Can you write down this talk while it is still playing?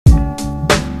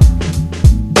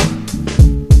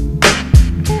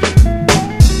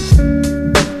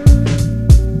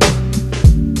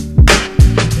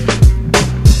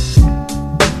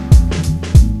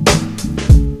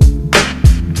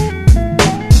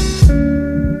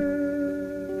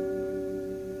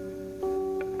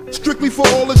Strictly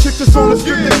for all the chicks that's on the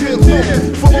strip that get low.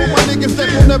 For all my niggas that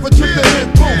will never trip their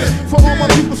head blow. For all my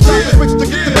people stopping bricks to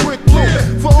get the quick blow.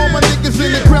 For all my niggas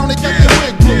in the ground that got their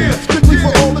wig blow. Strictly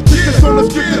for all the chicks that's on the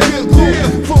strip that get low.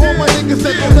 For all my niggas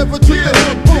that will never trip their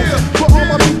head blow. For all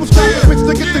my people stopping bricks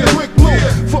to get the quick blow.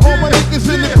 For all my niggas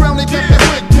in the ground that got their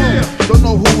wig blow. Don't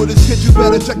know who it is, kid, you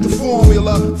better check the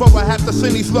formula. For I have to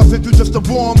send these slugs to you just to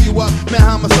warm you up. Man,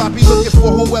 homicide be looking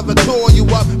for whoever tore you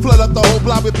up. Flood up the whole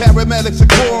block with paramedics and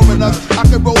coroners. I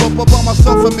can roll up on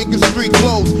myself and make your street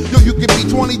close. Yo, you can be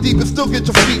 20 deep and still get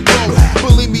your feet rolled.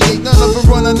 Believe me, ain't none of it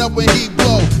running up when he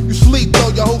blow. You sleep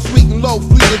though, your whole sweet and low.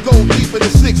 Flee to go deeper than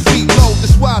 6 feet low.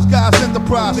 This wise guy's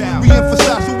enterprise.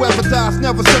 Re-emphasize whoever dies,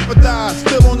 never sympathize.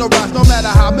 Still on the rise, no matter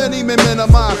how many men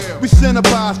minimize. We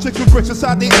cinnabize, chicks with bricks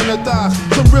inside the inner thighs.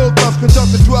 Some real thugs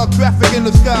conduct the drug traffic in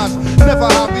the skies. Never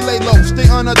hide, we lay low, stay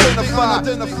unidentified.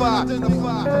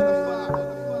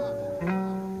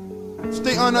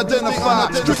 Stay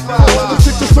unidentified. Strict for all the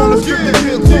chicks that's on the strip that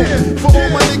get low. For all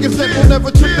my niggas that will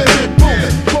never trip their head blow.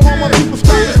 For all my people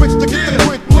stopping bricks to get the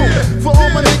quick blow. For all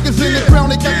my niggas in the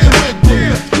ground that got their wig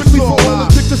blow. Strictly for all the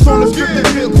chicks that's on the strip that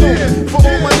get low. For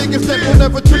all my niggas that will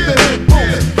never trip their head blow.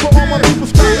 For all my people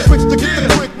stopping bricks to get the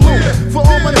quick blow. For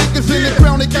all my niggas in the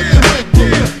ground that got their wig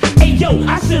blow. Hey yo,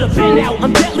 I should've been out.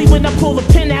 I'm deadly when I pull a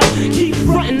pin out. Keep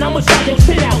frontin', I'ma try your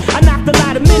chin out. I knocked a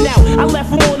lot of men out. I left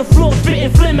them on the floor,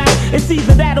 spittin' flim out. It's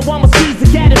either that or I'ma squeeze the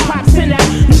gat and pop 10 out.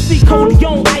 You see Kool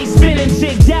on ice spinning,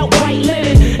 jigged out white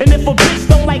linen. And if a bitch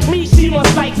don't like me, she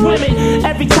must like women.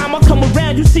 Every time I come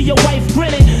around, you see your wife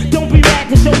grinning. Don't be mad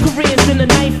cause your career's in the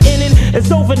 9th inning.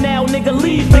 It's over now, nigga,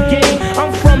 leave the game.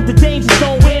 I'm from the danger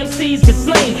zone where MCs get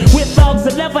slain. Where thugs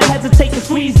that never hesitate to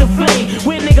squeeze the flame.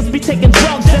 Where niggas be taking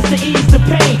drugs just to ease the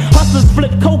pain. Hustlers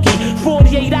flip cokey,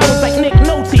 48 hours like Nick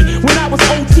Nolte. When I was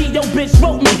OT, yo bitch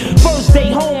wrote me. First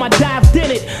day home, I dived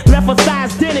in it, left her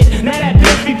sized in it. Now that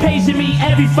bitch be paging me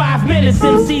every 5 minutes.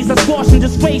 MCs I squash in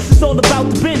disgrace, it's all about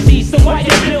the Benjis. So why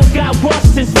your bill got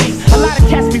washed his face? A lot of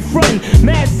cats be frontin',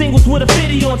 mad singles with a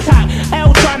video on top.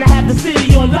 L trying to have the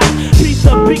city on lock. Piece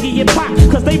of Biggie and Pop,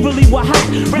 cause they really were hot.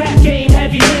 Rap game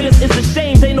heavy hitters, it's a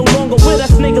shame they no longer with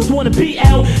us. Niggas wanna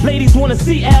BL, ladies wanna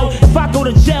CL. If I go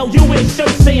to jail, you in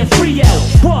shirts saying free L.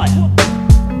 What?